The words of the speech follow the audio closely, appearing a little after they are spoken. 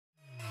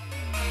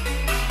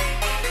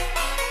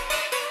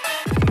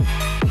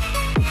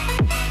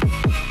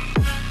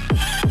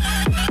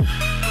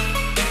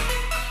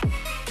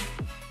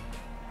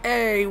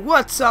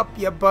what's up,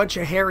 you bunch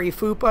of hairy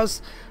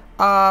fupas?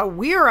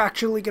 We are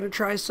actually going to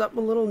try something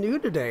a little new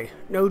today.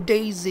 No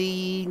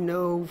DayZ,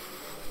 no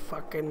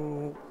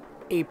fucking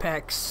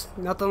Apex,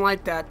 nothing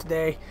like that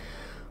today.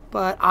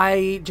 But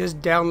I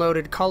just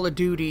downloaded Call of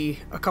Duty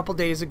a couple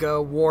days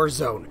ago,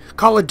 WarZone.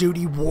 Call of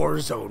Duty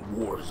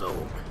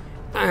WarZone.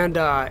 And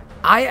I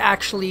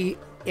actually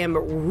am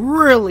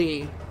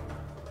really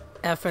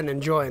effing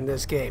enjoying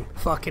this game.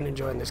 Fucking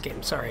enjoying this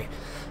game, sorry.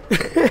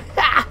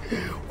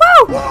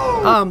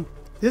 Woo!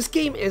 This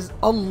game is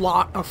a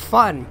lot of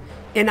fun.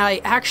 And I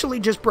actually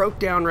just broke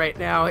down right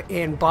now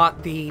and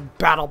bought the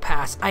Battle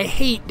Pass. I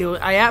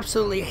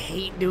absolutely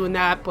hate doing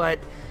that, but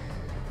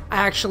I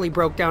actually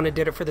broke down and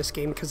did it for this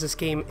game because this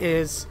game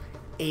is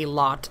a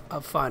lot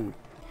of fun.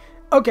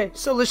 Okay,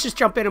 so let's just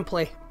jump in and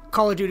play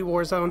Call of Duty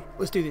WarZone.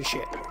 Let's do this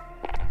shit.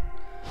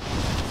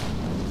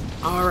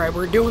 Alright,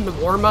 we're doing the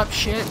warm-up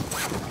shit.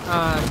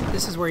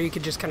 This is where you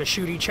could just kind of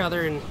shoot each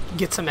other and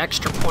get some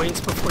extra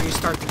points before you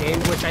start the game,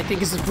 which I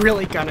think is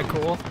really kind of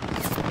cool.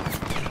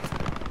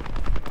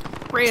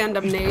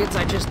 Random nades,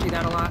 I just do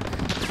that a lot.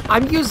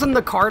 I'm using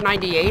the Kar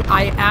 98.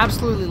 I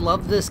absolutely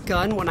love this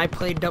gun when I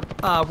played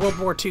World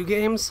War II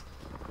games.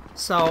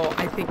 So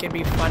I think it'd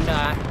be fun to...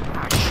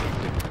 Ah, shit.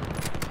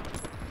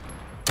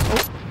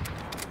 Oh.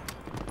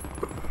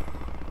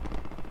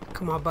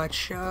 Come on, bud,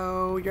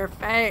 show your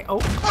face.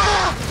 Oh.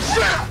 Ah,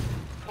 shit!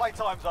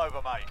 Playtime's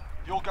over, mate.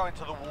 You're going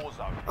to the war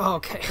zone.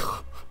 Okay.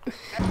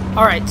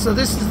 Alright, so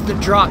this is the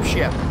drop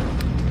ship.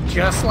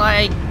 Just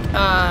like,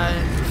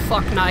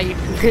 Fuck Night.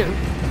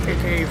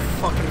 aka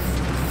fucking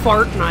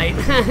Fart Night.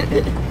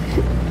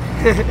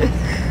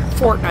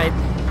 Fortnite.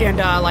 And,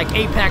 like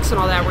Apex and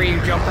all that, where you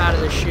jump out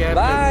of the ship.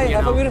 Bye, and,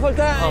 have a beautiful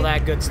time. All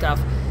that good stuff.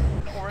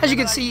 As you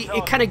can see,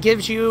 it kind of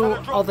gives you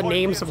all the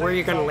names of where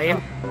you're going to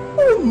land.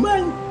 Oh my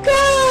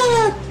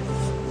god!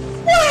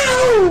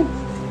 Wow!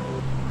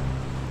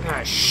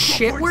 Ah,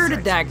 shit, where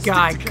did that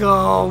guy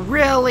go?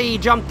 Really? He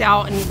jumped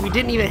out and we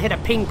didn't even hit a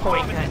ping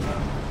point yet.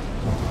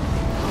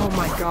 Oh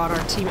my god,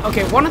 our team...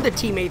 Okay, one of the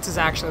teammates is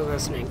actually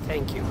listening.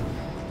 Thank you.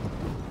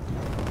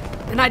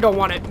 And I don't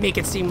want to make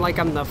it seem like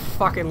I'm the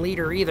fucking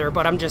leader either,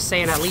 but I'm just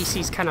saying at least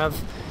he's kind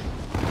of,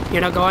 you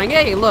know, going,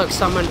 hey, look,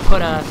 someone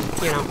put a,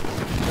 you know,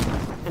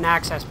 an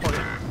access point.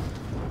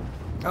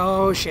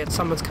 Oh shit,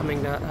 someone's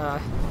coming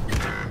to,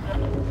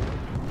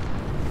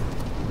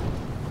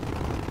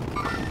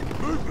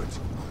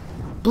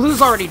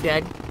 Blue's already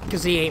dead,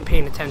 because he ain't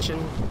paying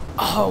attention.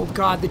 Oh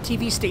god, the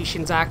TV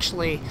station's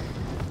actually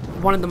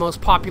one of the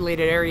most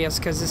populated areas,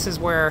 because this is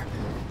where,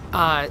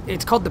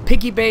 it's called the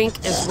piggy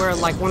bank, is where,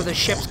 like, one of the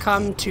ships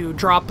come to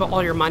drop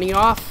all your money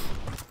off,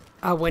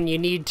 when you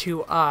need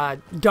to,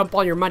 dump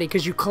all your money,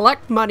 because you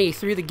collect money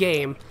through the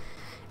game,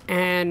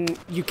 and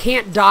you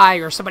can't die,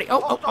 or somebody,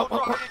 oh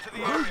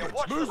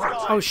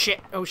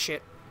shit, oh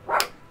shit.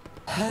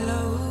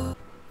 Hello?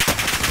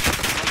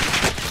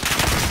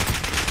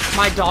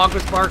 My dog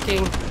was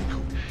barking,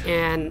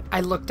 and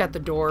I looked at the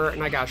door,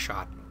 and I got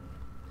shot.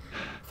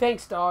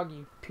 Thanks, dog,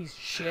 you piece of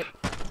shit.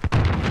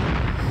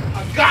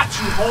 I got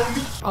you,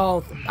 homie.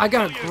 Oh, I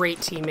got a great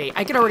teammate.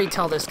 I can already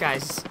tell this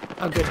guy's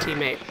a good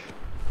teammate.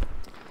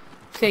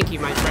 Thank you,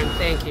 my friend.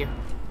 Thank you.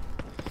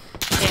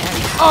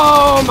 And,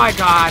 oh my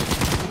god.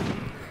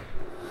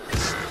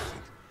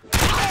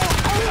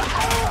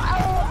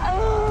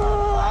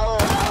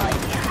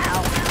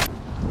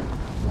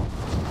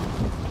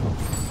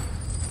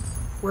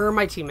 Where are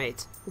my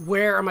teammates?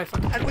 Where are my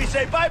fucking... And we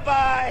say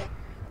bye-bye.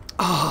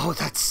 Oh,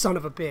 that son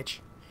of a bitch.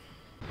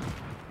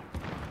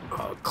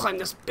 Oh, climb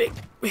this big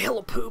hill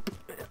of poop.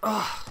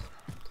 Oh.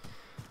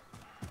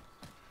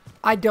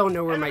 I don't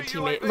know where my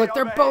teammate... Look,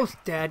 they're both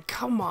dead.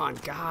 Come on,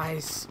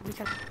 guys. We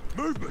got...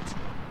 Movement.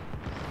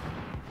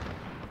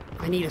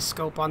 I need a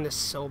scope on this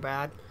so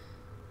bad.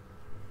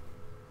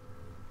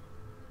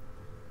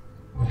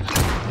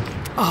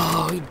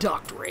 Oh, he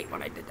ducked right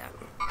when I did that.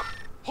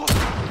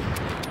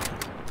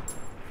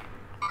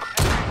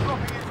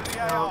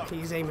 Oh,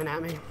 he's aiming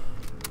at me.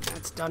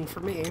 That's done for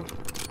me.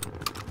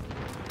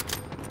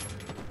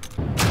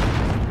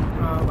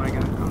 Oh my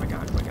god, oh my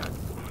god, oh my god.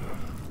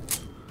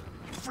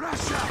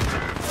 Flash out!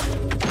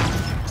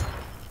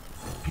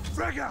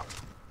 Frag out!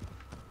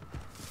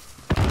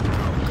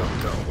 Go,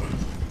 go.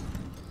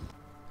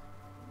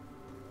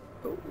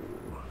 Ooh.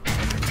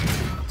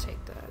 I'll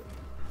take that.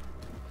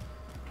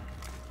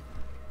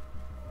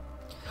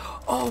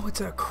 Oh,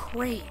 it's a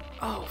crate.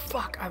 Oh,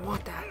 fuck, I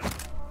want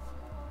that.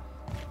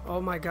 Oh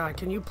my god,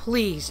 can you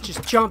please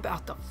just jump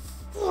out the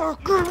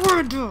fucking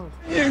window?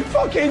 You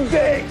fucking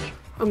dick!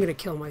 I'm gonna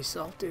kill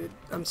myself, dude.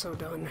 I'm so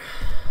done.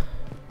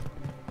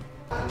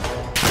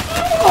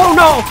 Oh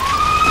no!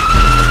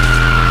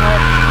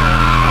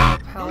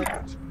 Help, help,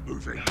 help.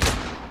 Moving.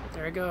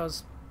 There it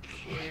goes.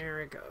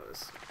 There it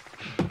goes.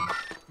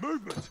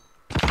 Movement.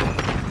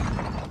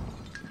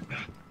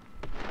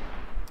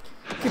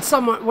 Could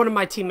one of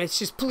my teammates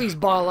just please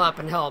ball up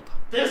and help?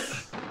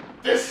 This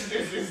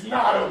is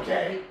not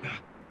okay.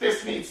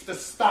 This needs to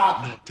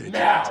stop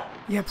now.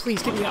 Yeah,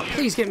 please get me up.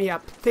 Please get me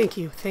up. Thank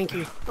you. Thank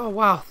you. Oh,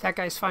 wow. That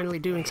guy's finally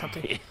doing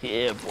something.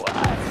 Yeah, boy.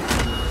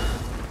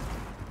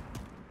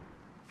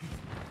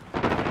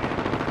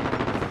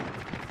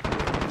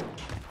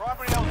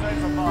 Primary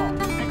LZs are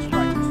marked.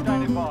 Extract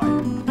standing by.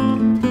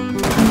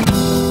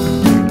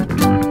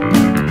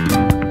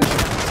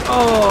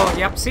 Oh,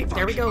 yep. See,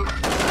 there we go.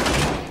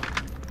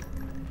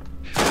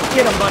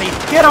 Get him, buddy.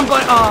 Get him,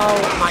 buddy.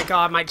 Oh, my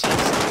God. My team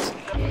sucks.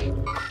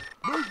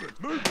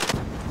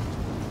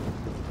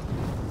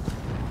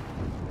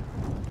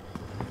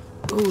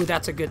 Ooh,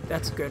 that's a good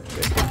box right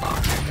there.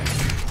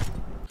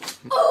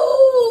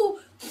 Oh,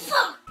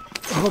 fuck!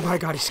 Oh my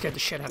God, he scared the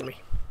shit out of me.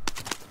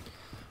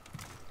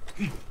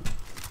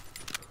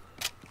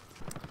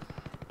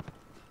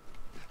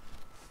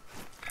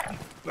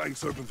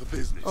 Bank's open for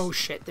business. Oh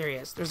shit, there he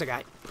is. There's a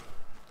guy.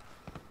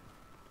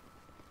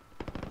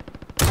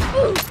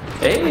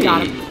 Hey, I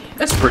got him.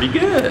 that's pretty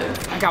good.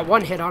 I got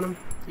one hit on him.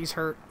 He's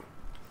hurt.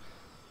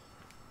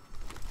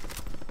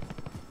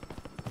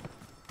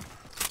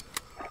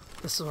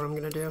 This is what I'm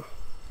gonna do.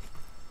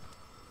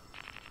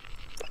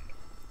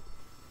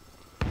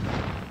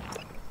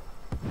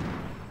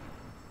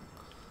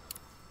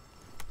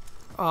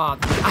 Oh,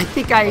 I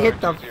think I hit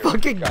the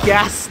fucking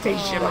gas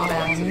station on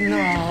that.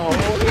 No.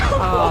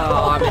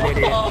 Oh, I'm an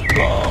idiot.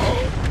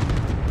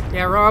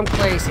 Yeah, wrong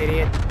place,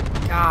 idiot.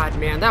 God,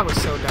 man, that was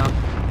so dumb.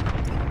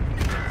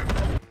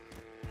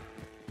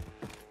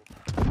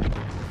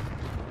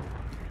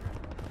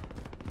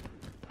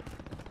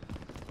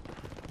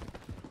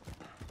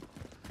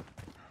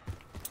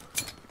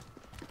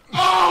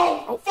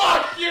 Oh,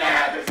 fuck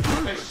yeah! This is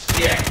the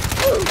shit!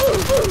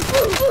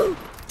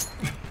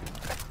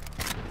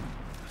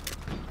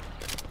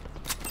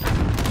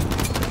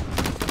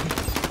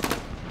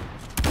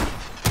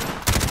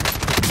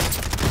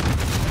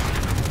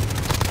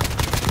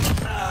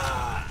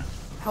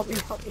 Help me,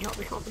 help me, help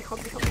me, help me,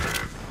 help me, help me.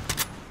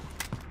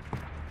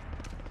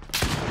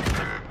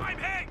 I'm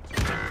hit!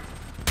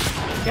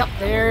 Yep,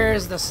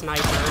 there's the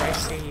sniper. I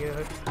see you.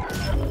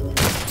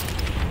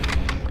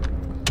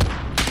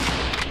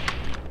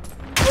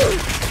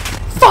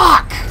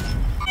 Fuck!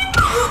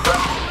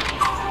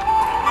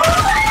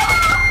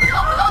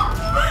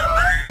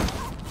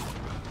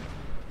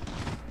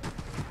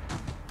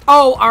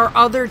 Oh, our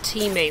other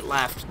teammate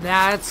left.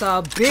 That's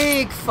a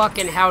big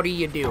fucking how do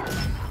you do.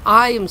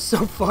 I am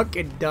so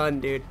fucking done,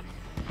 dude.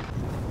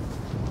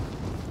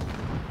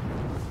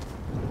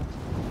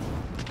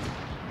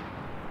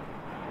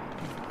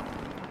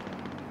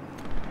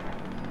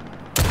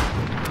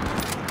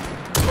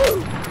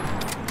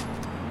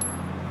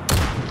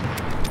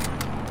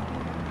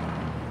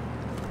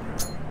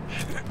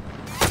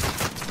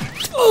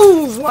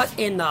 Ooh, what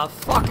in the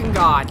fucking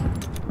God?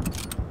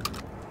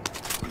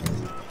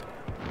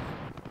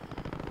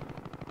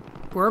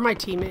 Where are my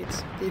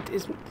teammates? It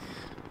is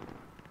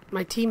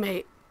my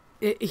teammate.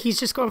 He's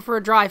just going for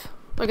a drive.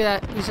 Look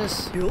at that. He's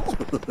just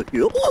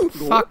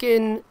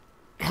fucking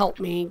help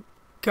me,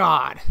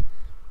 God.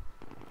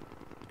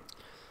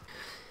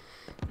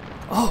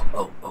 Oh,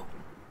 oh, oh.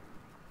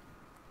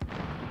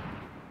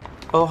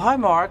 Oh, hi,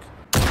 Mark.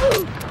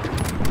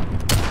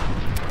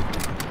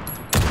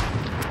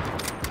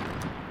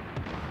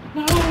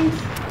 No,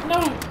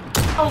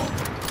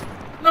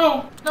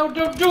 no, no,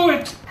 don't do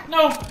it.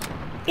 No,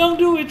 don't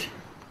do it.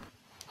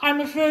 I'm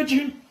a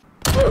virgin.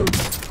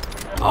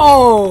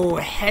 Oh,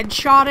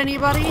 headshot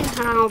anybody?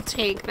 I'll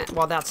take that.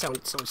 Well, that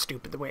sounded so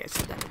stupid the way I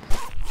said that.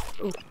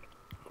 Ooh,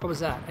 what was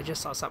that? I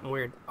just saw something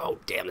weird. Oh,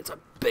 damn, it's a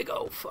big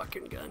old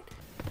fucking gun.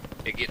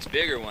 It gets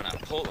bigger when I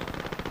pull it.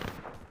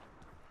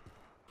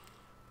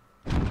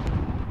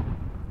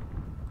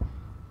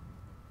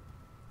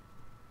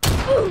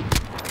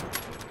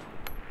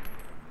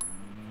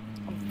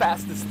 I'm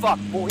fast as fuck,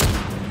 boy.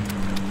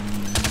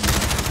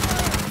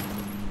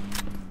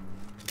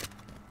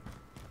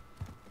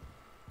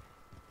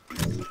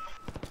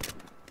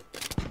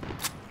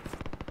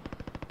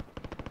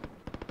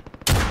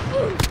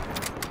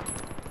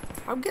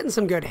 I'm getting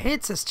some good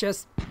hits. It's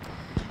just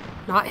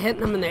not hitting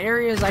them in the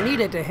areas I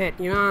needed to hit.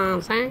 You know what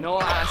I'm saying? Know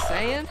what I'm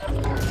saying?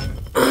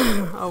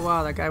 Oh,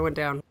 wow, that guy went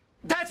down.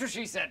 That's what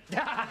she said.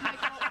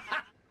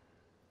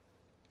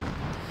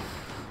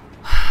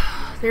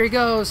 There he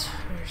goes.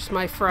 There's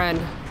my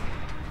friend.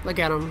 Look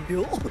at him.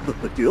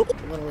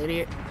 Little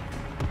idiot.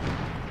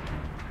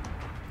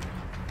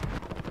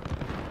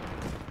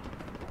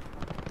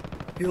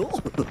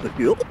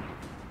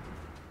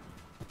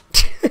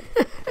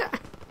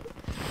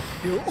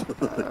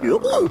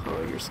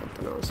 Oh, you're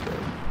something else, man.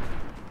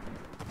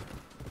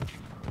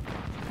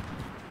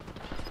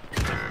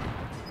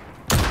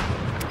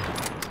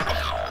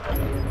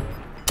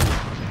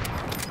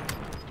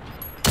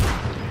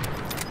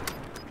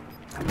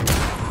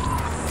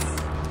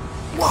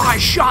 Wow, I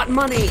shot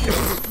money!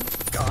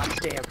 God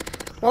damn.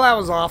 Well, that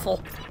was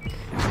awful.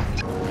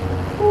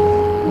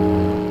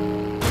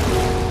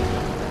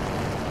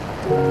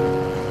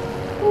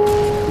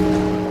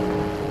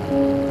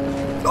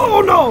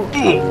 Oh no!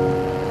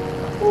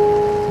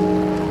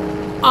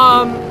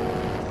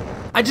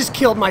 I just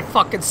killed my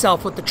fucking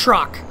self with the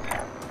truck.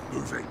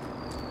 Moving.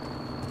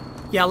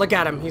 Yeah, look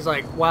at him. He's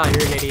like, wow, you're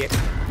an idiot.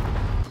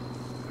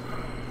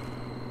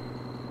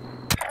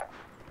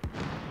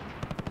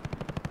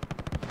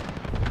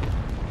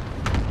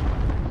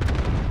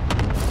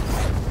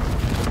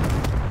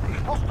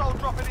 Hostile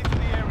dropping into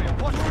the area.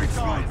 Watch your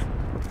skies.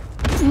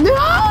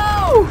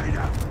 No!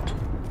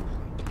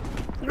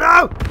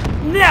 No!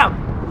 No!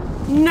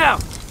 No!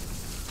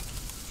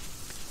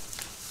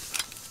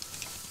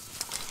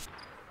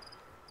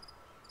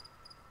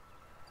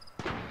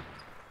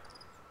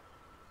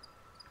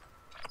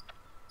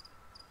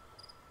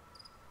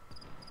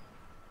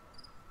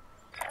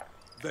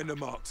 Vendor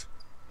marked.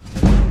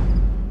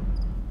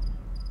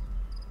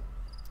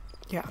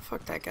 Yeah,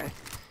 fuck that guy.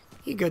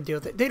 You go deal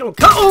with it. They don't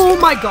come. Oh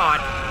my god!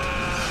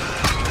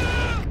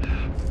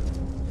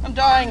 I'm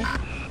dying.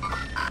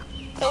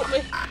 Help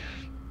me.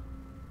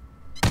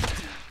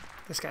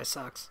 This guy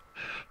sucks.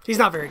 He's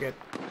not very good.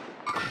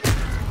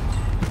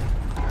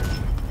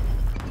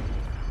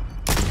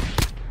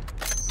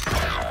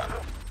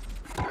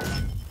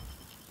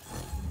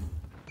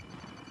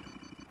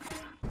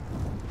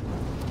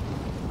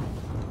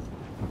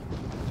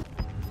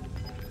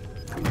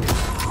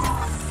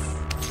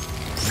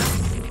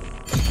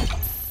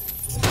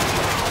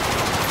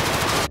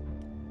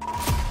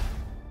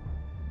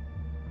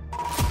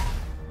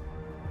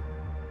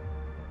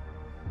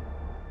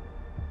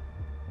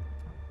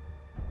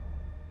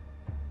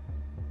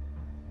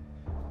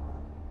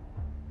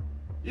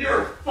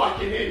 You're a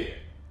fucking idiot.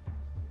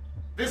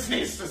 This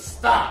needs to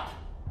stop.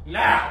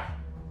 Now.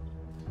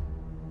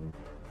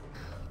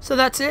 So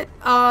that's it.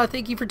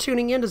 Thank you for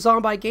tuning in to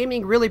Zombite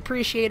Gaming. Really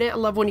appreciate it. I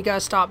love when you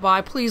guys stop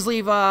by. Please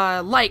leave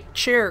a like,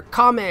 share,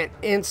 comment,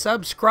 and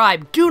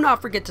subscribe. Do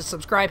not forget to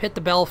subscribe. Hit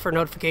the bell for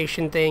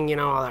notification thing, you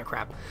know, all that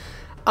crap.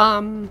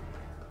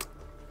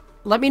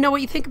 Let me know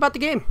what you think about the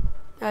game.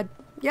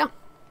 Yeah.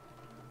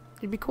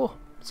 It'd be cool.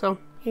 So,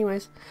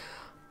 anyways.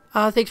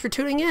 Thanks for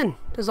tuning in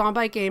to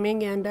Zombite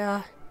Gaming, and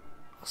I'll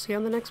see you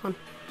on the next one.